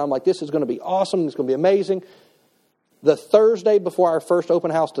leave. And I'm like, this is going to be awesome. It's going to be amazing. The Thursday before our first open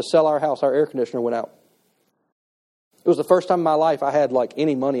house to sell our house, our air conditioner went out. It was the first time in my life I had like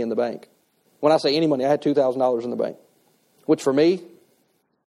any money in the bank. When I say any money, I had $2,000 in the bank. Which for me,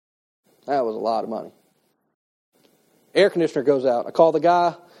 that was a lot of money. Air conditioner goes out. I call the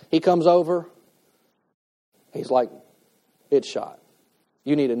guy. He comes over. He's like, it's shot.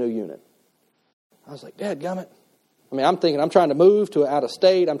 You need a new unit. I was like, dadgummit. I mean, I'm thinking I'm trying to move to out of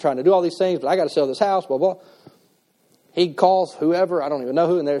state. I'm trying to do all these things, but I got to sell this house, blah, blah. He calls whoever, I don't even know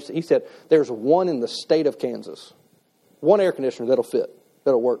who, and he said, there's one in the state of Kansas. One air conditioner that'll fit,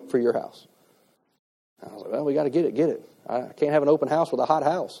 that'll work for your house. I was like, well, we got to get it. I can't have an open house with a hot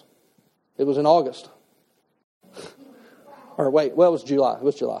house. It was in August. Or wait, well, it was July. It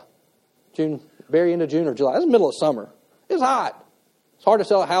was July. June, very end of June or July. It was the middle of summer. It was hot. It's hard to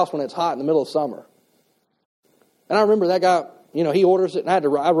sell a house when it's hot in the middle of summer. And I remember that guy, he orders it, and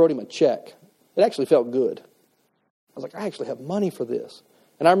I wrote him a check. It actually felt good. I was like, I actually have money for this.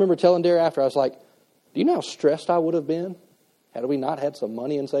 And I remember telling Dare after, I was like, do you know how stressed I would have been had we not had some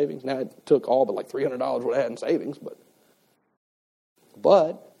money in savings? Now, it took all but like $300 what I had in savings, but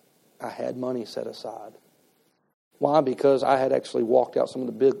I had money set aside. Why? Because I had actually walked out some of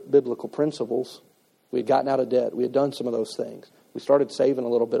the biblical principles. We had gotten out of debt. We had done some of those things. We started saving a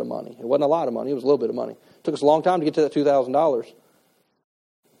little bit of money. It wasn't a lot of money. It was a little bit of money. It took us a long time to get to that $2,000.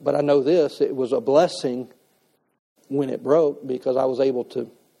 But I know this. It was a blessing when it broke because I was able to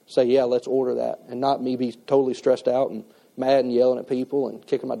say, yeah, let's order that. And not me be totally stressed out and mad and yelling at people and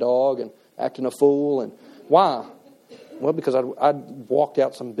kicking my dog and acting a fool. And why? Well, because I'd walked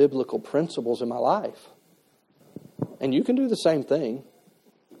out some biblical principles in my life. And you can do the same thing.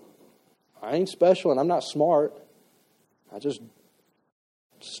 I ain't special and I'm not smart. I just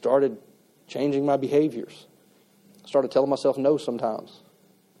started changing my behaviors. Started telling myself no sometimes.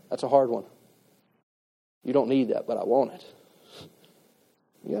 That's a hard one. You don't need that, but I want it.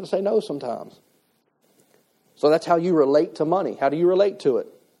 You got to say no sometimes. So that's how you relate to money. How do you relate to it?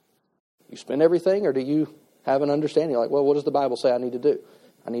 You spend everything, or do you have an understanding? Like, well, what does the Bible say I need to do?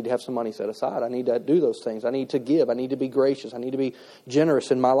 I need to have some money set aside. I need to do those things. I need to give. I need to be gracious. I need to be generous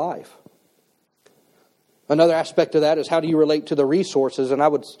in my life. Another aspect of that is how do you relate to the resources? And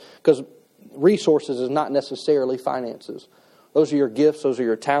because resources is not necessarily finances. Those are your gifts. Those are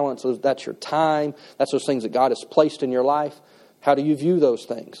your talents. That's your time. That's those things that God has placed in your life. How do you view those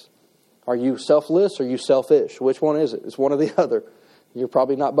things? Are you selfless or are you selfish? Which one is it? It's one or the other. You're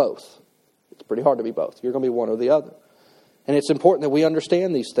probably not both. It's pretty hard to be both. You're going to be one or the other. And it's important that we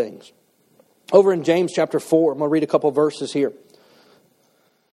understand these things. Over in James chapter 4, I'm going to read a couple verses here.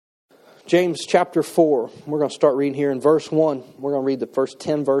 James chapter 4, we're going to start reading here in verse 1. We're going to read the first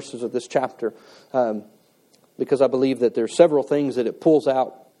 10 verses of this chapter because I believe that there's several things that it pulls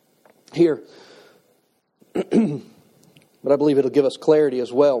out here. But I believe it'll give us clarity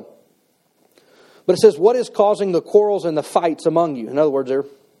as well. But it says, what is causing the quarrels and the fights among you? In other words,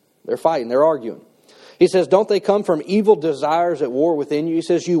 they're fighting, they're arguing. He says, don't they come from evil desires at war within you? He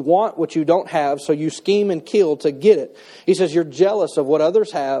says, you want what you don't have, so you scheme and kill to get it. He says, you're jealous of what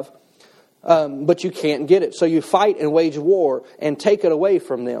others have, but you can't get it. So you fight and wage war and take it away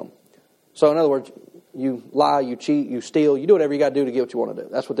from them. So in other words, you lie, you cheat, you steal, you do whatever you got to do to get what you want to do.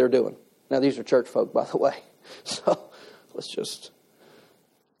 That's what they're doing. Now, these are church folk, by the way. So let's just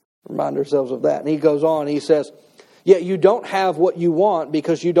remind ourselves of that. And he goes on, he says, yet you don't have what you want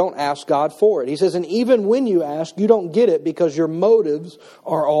because you don't ask God for it. He says, and even when you ask, you don't get it because your motives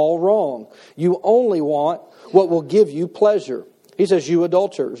are all wrong. You only want what will give you pleasure. He says, you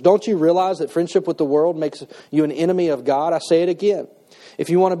adulterers, don't you realize that friendship with the world makes you an enemy of God? I say it again. If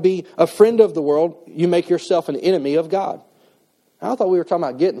you want to be a friend of the world, you make yourself an enemy of God. I thought we were talking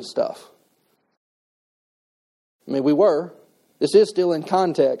about getting stuff. I mean, we were. This is still in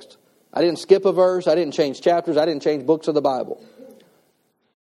context. I didn't skip a verse. I didn't change chapters. I didn't change books of the Bible.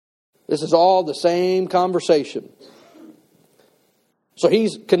 This is all the same conversation. So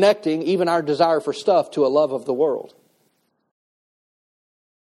he's connecting even our desire for stuff to a love of the world.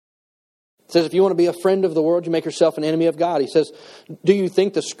 It says, if you want to be a friend of the world, you make yourself an enemy of God. He says, do you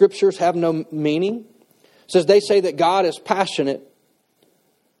think the scriptures have no meaning? It says, they say that God is passionate,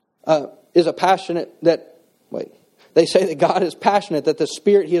 They say that God is passionate, that the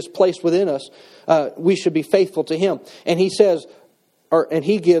Spirit He has placed within us, we should be faithful to Him. And He says, and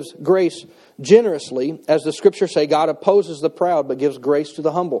He gives grace generously. As the Scriptures say, God opposes the proud, but gives grace to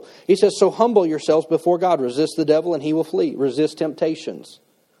the humble. He says, so humble yourselves before God. Resist the devil and he will flee. Resist temptations.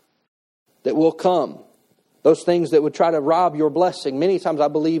 that will come. Those things that would try to rob your blessing. Many times I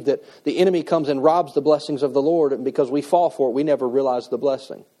believe that the enemy comes and robs the blessings of the Lord, and because we fall for it, we never realize the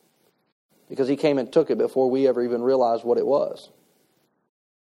blessing. Because he came and took it before we ever even realized what it was.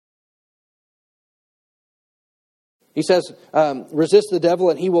 He says, resist the devil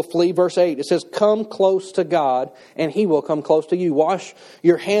and he will flee. Verse 8, it says, come close to God and he will come close to you. Wash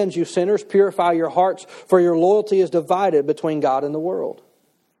your hands, you sinners. Purify your hearts, for your loyalty is divided between God and the world.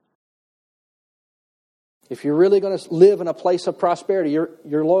 If you're really going to live in a place of prosperity,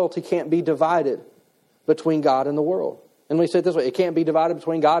 your loyalty can't be divided between God and the world. And let me say it this way, it can't be divided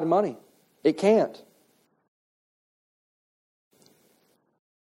between God and money. It can't.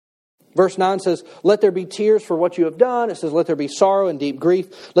 Verse 9 says, let there be tears for what you have done. It says, let there be sorrow and deep grief.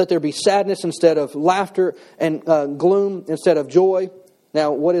 Let there be sadness instead of laughter, and gloom instead of joy.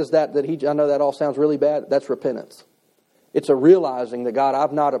 Now, what is that I know that all sounds really bad. That's repentance. It's a realizing that, God,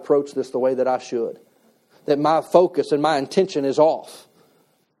 I've not approached this the way that I should. That my focus and my intention is off.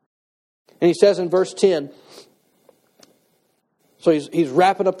 And he says in verse 10, so he's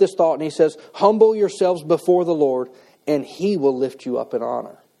wrapping up this thought, and he says, humble yourselves before the Lord, and he will lift you up in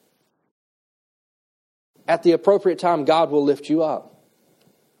honor. At the appropriate time, God will lift you up.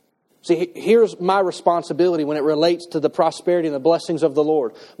 See, here's my responsibility when it relates to the prosperity and the blessings of the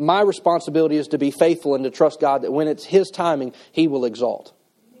Lord. My responsibility is to be faithful and to trust God that when it's his timing, he will exalt.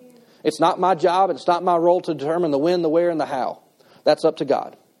 It's not my job, it's not my role to determine the when, the where, and the how. That's up to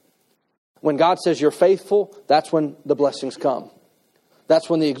God. When God says you're faithful, that's when the blessings come. That's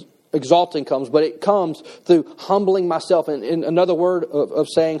when the exalting comes. But it comes through humbling myself. And another word of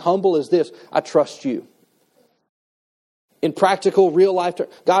saying humble is this: I trust you. In practical, real life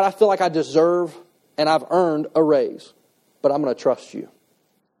terms, God, I feel like I deserve and I've earned a raise, but I'm going to trust you.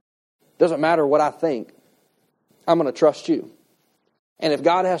 Doesn't matter what I think. I'm going to trust you. And if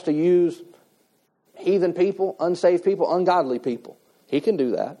God has to use heathen people, unsaved people, ungodly people, he can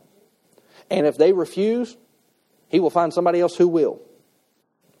do that. And if they refuse, he will find somebody else who will.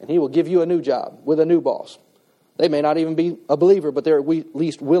 And he will give you a new job with a new boss. They may not even be a believer, but they're at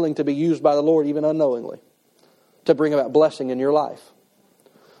least willing to be used by the Lord even unknowingly to bring about blessing in your life.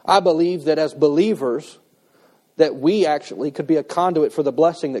 I believe that as believers, that we actually could be a conduit for the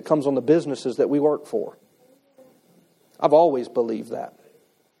blessing that comes on the businesses that we work for. I've always believed that.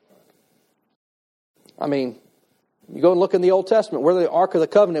 I mean, you go and look in the Old Testament, where the Ark of the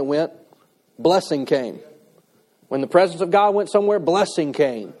Covenant went, blessing came. When the presence of God went somewhere, blessing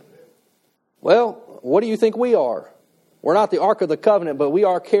came. Well, what do you think we are? We're not the Ark of the Covenant, but we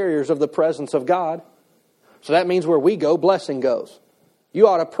are carriers of the presence of God. So that means where we go, blessing goes. You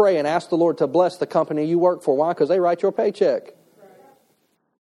ought to pray and ask the Lord to bless the company you work for. Why? Because they write your paycheck.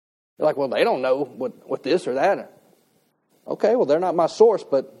 You're like, well, they don't know what this or that. Okay, well, they're not my source,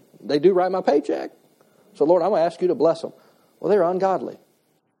 but they do write my paycheck. So, Lord, I'm going to ask you to bless them. Well, they're ungodly.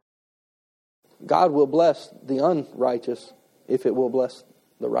 God will bless the unrighteous if it will bless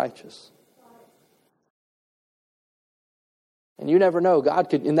the righteous. And you never know.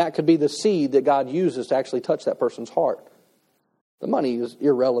 That could be the seed that God uses to actually touch that person's heart. The money is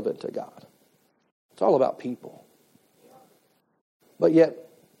irrelevant to God. It's all about people. But yet,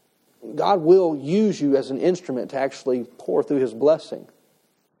 God will use you as an instrument to actually pour through his blessing.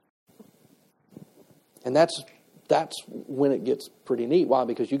 And that's when it gets pretty neat. Why?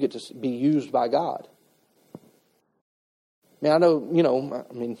 Because you get to be used by God. I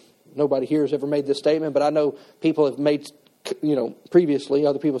know, nobody here has ever made this statement, but I know people have made, previously,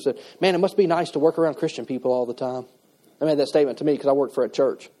 other people said, man, it must be nice to work around Christian people all the time. They made that statement to me because I work for a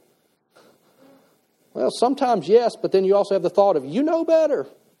church. Well, sometimes yes, but then you also have the thought of, you know better.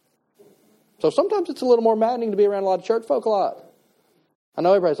 So sometimes it's a little more maddening to be around a lot of church folk a lot. I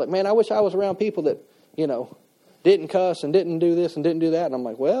know everybody's like, man, I wish I was around people that, didn't cuss and didn't do this and didn't do that. And I'm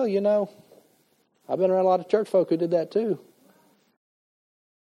like, well, I've been around a lot of church folk who did that too.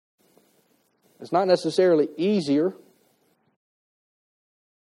 It's not necessarily easier.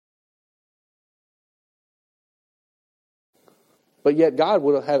 But yet God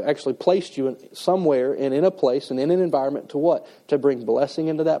would have actually placed you somewhere and in a place and in an environment to what? To bring blessing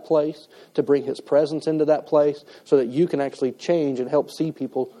into that place, to bring his presence into that place, so that you can actually change and help see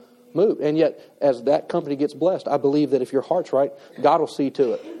people move. And yet, as that company gets blessed, I believe that if your heart's right, God will see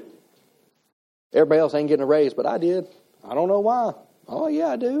to it. Everybody else ain't getting a raise, but I did. I don't know why. Oh, yeah,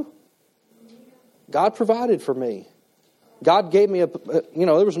 I do. God provided for me. God gave me there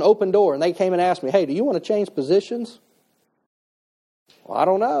was an open door, and they came and asked me, hey, do you want to change positions? Well, I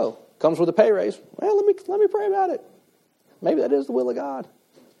don't know. Comes with a pay raise. Well, let me pray about it. Maybe that is the will of God.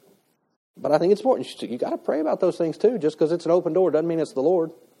 But I think it's important. You got to pray about those things too. Just because it's an open door doesn't mean it's the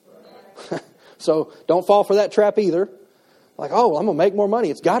Lord. So don't fall for that trap either. Like, oh, I'm going to make more money.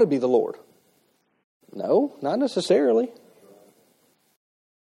 It's got to be the Lord. No, not necessarily.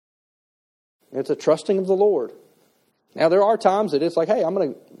 It's a trusting of the Lord. Now, there are times that it's like, hey, I'm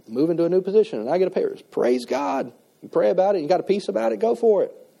going to move into a new position and I get a pay raise. Praise God. You pray about it. You got a peace about it. Go for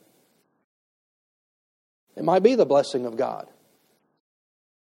it. It might be the blessing of God.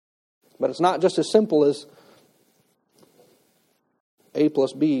 But it's not just as simple as A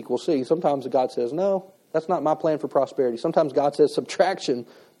plus B equals C. Sometimes God says, no, that's not my plan for prosperity. Sometimes God says subtraction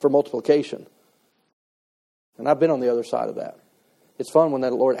for multiplication. And I've been on the other side of that. It's fun when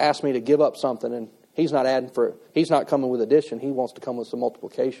the Lord asks me to give up something and He's not coming with addition. He wants to come with some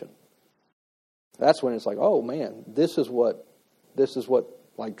multiplication. That's when it's like, oh man, this is what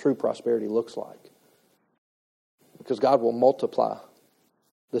like true prosperity looks like. Because God will multiply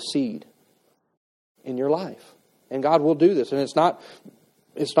the seed in your life. And God will do this. And it's not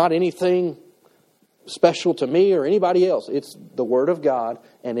anything special to me or anybody else. It's the Word of God,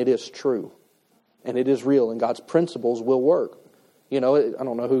 and it is true. And it is real, and God's principles will work. You know, I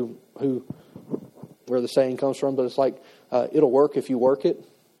don't know where the saying comes from, but it's like, it'll work if you work it.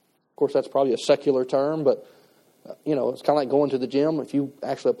 Of course, that's probably a secular term, but, it's kind of like going to the gym. If you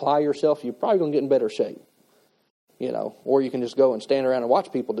actually apply yourself, you're probably going to get in better shape. Or you can just go and stand around and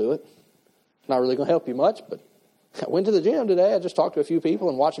watch people do it. It's not really going to help you much, but I went to the gym today. I just talked to a few people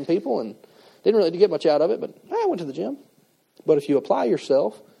and watching people and didn't really get much out of it, but I went to the gym. But if you apply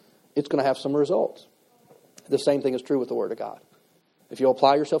yourself, it's going to have some results. The same thing is true with the Word of God. If you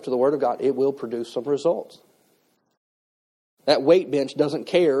apply yourself to the Word of God, it will produce some results. That weight bench doesn't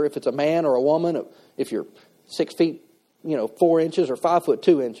care if it's a man or a woman, if you're 6 feet, 4 inches or 5 foot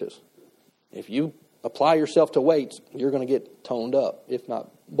 2 inches. If you apply yourself to weights, you're going to get toned up, if not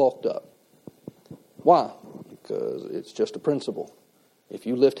bulked up. Why? Because it's just a principle. If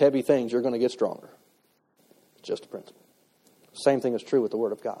you lift heavy things, you're going to get stronger. It's just a principle. Same thing is true with the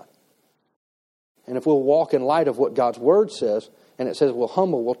Word of God. And if we'll walk in light of what God's Word says, and it says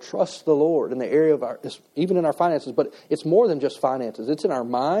we'll trust the Lord in the area of even in our finances, but it's more than just finances. It's in our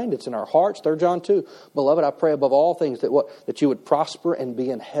mind, it's in our hearts. 3 John 2, beloved, I pray above all things that you would prosper and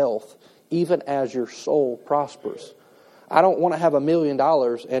be in health, even as your soul prospers. I don't want to have $1 million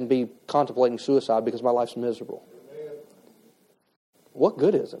and be contemplating suicide because my life's miserable. What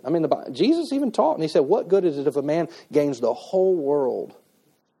good is it? I mean, Jesus even taught, and He said, what good is it if a man gains the whole world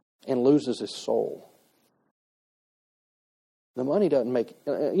and loses his soul? The money doesn't make,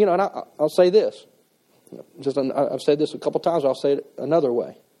 and I'll say this. I've said this a couple times, I'll say it another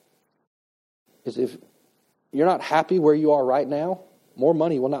way. Is if you're not happy where you are right now, more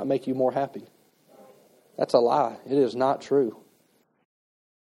money will not make you more happy. That's a lie. It is not true.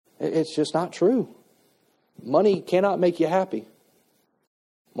 It's just not true. Money cannot make you happy.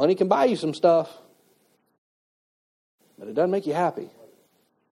 Money can buy you some stuff, but it doesn't make you happy.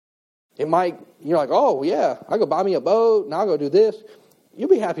 It might, you're like, oh yeah, I'll go buy me a boat and I'll go do this. You'll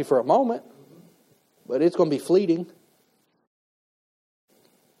be happy for a moment, but it's going to be fleeting.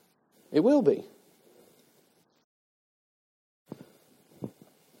 It will be.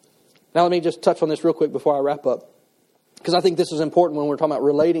 Now let me just touch on this real quick before I wrap up. Because I think this is important when we're talking about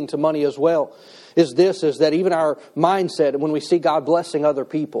relating to money as well. Is that even our mindset when we see God blessing other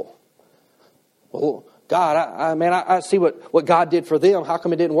people. Well, God, I see what God did for them. How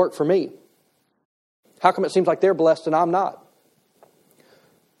come it didn't work for me? How come it seems like they're blessed and I'm not?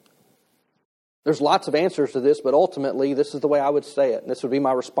 There's lots of answers to this, but ultimately this is the way I would say it. And this would be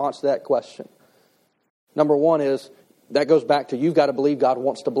my response to that question. Number one is, that goes back to you've got to believe God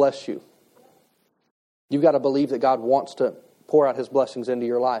wants to bless you. You've got to believe that God wants to pour out His blessings into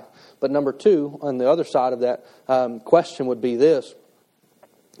your life. But number two, on the other side of that question would be this,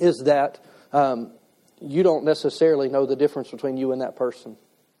 is that you don't necessarily know the difference between you and that person.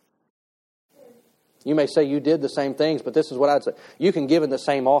 You may say you did the same things, but this is what I'd say. You can give in the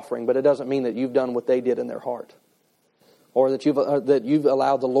same offering, but it doesn't mean that you've done what they did in their heart. Or that you've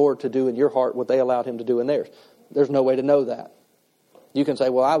allowed the Lord to do in your heart what they allowed Him to do in theirs. There's no way to know that. You can say,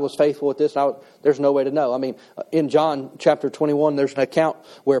 well, I was faithful with this. There's no way to know. I mean, in John chapter 21, there's an account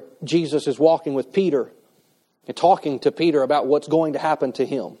where Jesus is walking with Peter and talking to Peter about what's going to happen to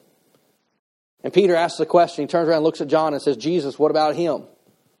him. And Peter asks the question. He turns around and looks at John and says, Jesus, what about him?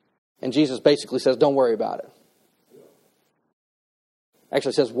 And Jesus basically says, don't worry about it.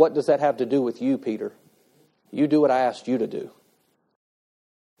 Actually says, what does that have to do with you, Peter? You do what I asked you to do.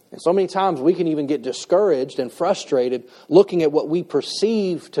 And so many times we can even get discouraged and frustrated looking at what we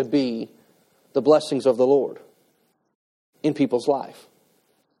perceive to be the blessings of the Lord in people's life.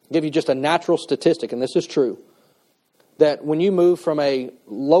 I'll give you just a natural statistic, and this is true. that when you move from a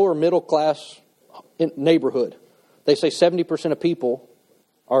lower middle class neighborhood, they say 70% of people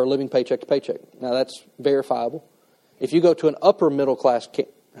are living paycheck to paycheck. Now that's verifiable. If you go to an upper middle class,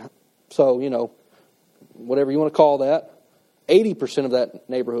 so, whatever you want to call that, 80% of that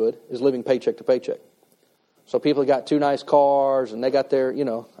neighborhood is living paycheck to paycheck. So people got 2 nice cars, and they got their,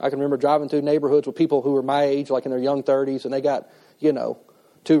 I can remember driving through neighborhoods with people who were my age, like in their young 30s, and they got,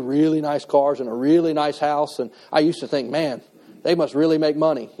 2 really nice cars and a really nice house. And I used to think, man, they must really make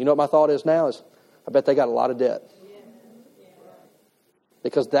money. You know what my thought is now is, I bet they got a lot of debt.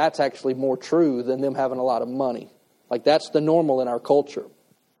 Because that's actually more true than them having a lot of money. Like that's the normal in our culture.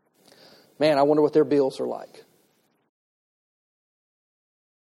 Man, I wonder what their bills are like.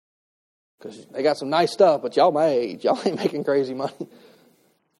 Because they got some nice stuff, but y'all my age, y'all ain't making crazy money.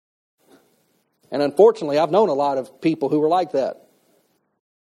 And unfortunately, I've known a lot of people who were like that.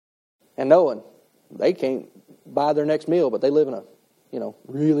 And knowing they can't buy their next meal, but they live in a,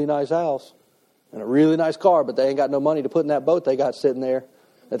 really nice house and a really nice car, but they ain't got no money to put in that boat they got sitting there.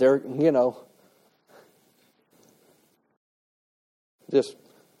 That they're, just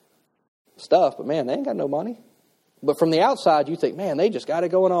stuff, but man, they ain't got no money. But from the outside, you think, man, they just got it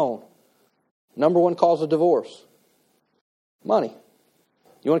going on. Number 1 cause of divorce. Money.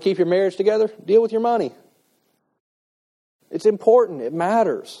 You want to keep your marriage together? Deal with your money. It's important. It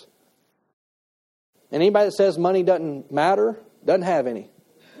matters. And anybody that says money doesn't matter, doesn't have any.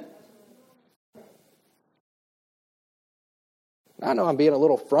 I know I'm being a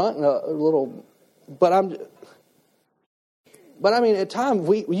little front and a little, but I mean, at times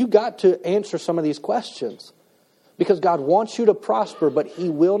you got to answer some of these questions. Because God wants you to prosper, but He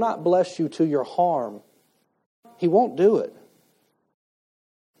will not bless you to your harm. He won't do it.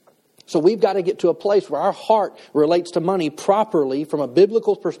 So we've got to get to a place where our heart relates to money properly from a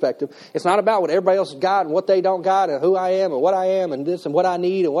biblical perspective. It's not about what everybody else has got and what they don't got and who I am and what I am and this and what I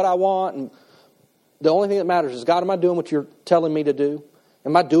need and what I want. And the only thing that matters is, God, am I doing what you're telling me to do?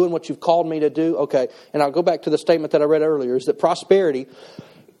 Am I doing what you've called me to do? Okay. And I'll go back to the statement that I read earlier, is that prosperity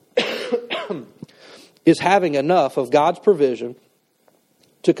is having enough of God's provision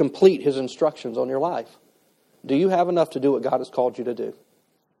to complete His instructions on your life. Do you have enough to do what God has called you to do?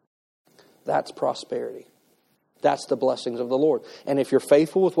 That's prosperity. That's the blessings of the Lord. And if you're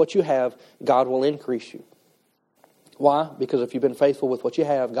faithful with what you have, God will increase you. Why? Because if you've been faithful with what you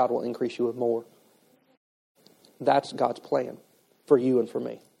have, God will increase you with more. That's God's plan for you and for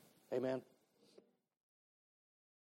me. Amen.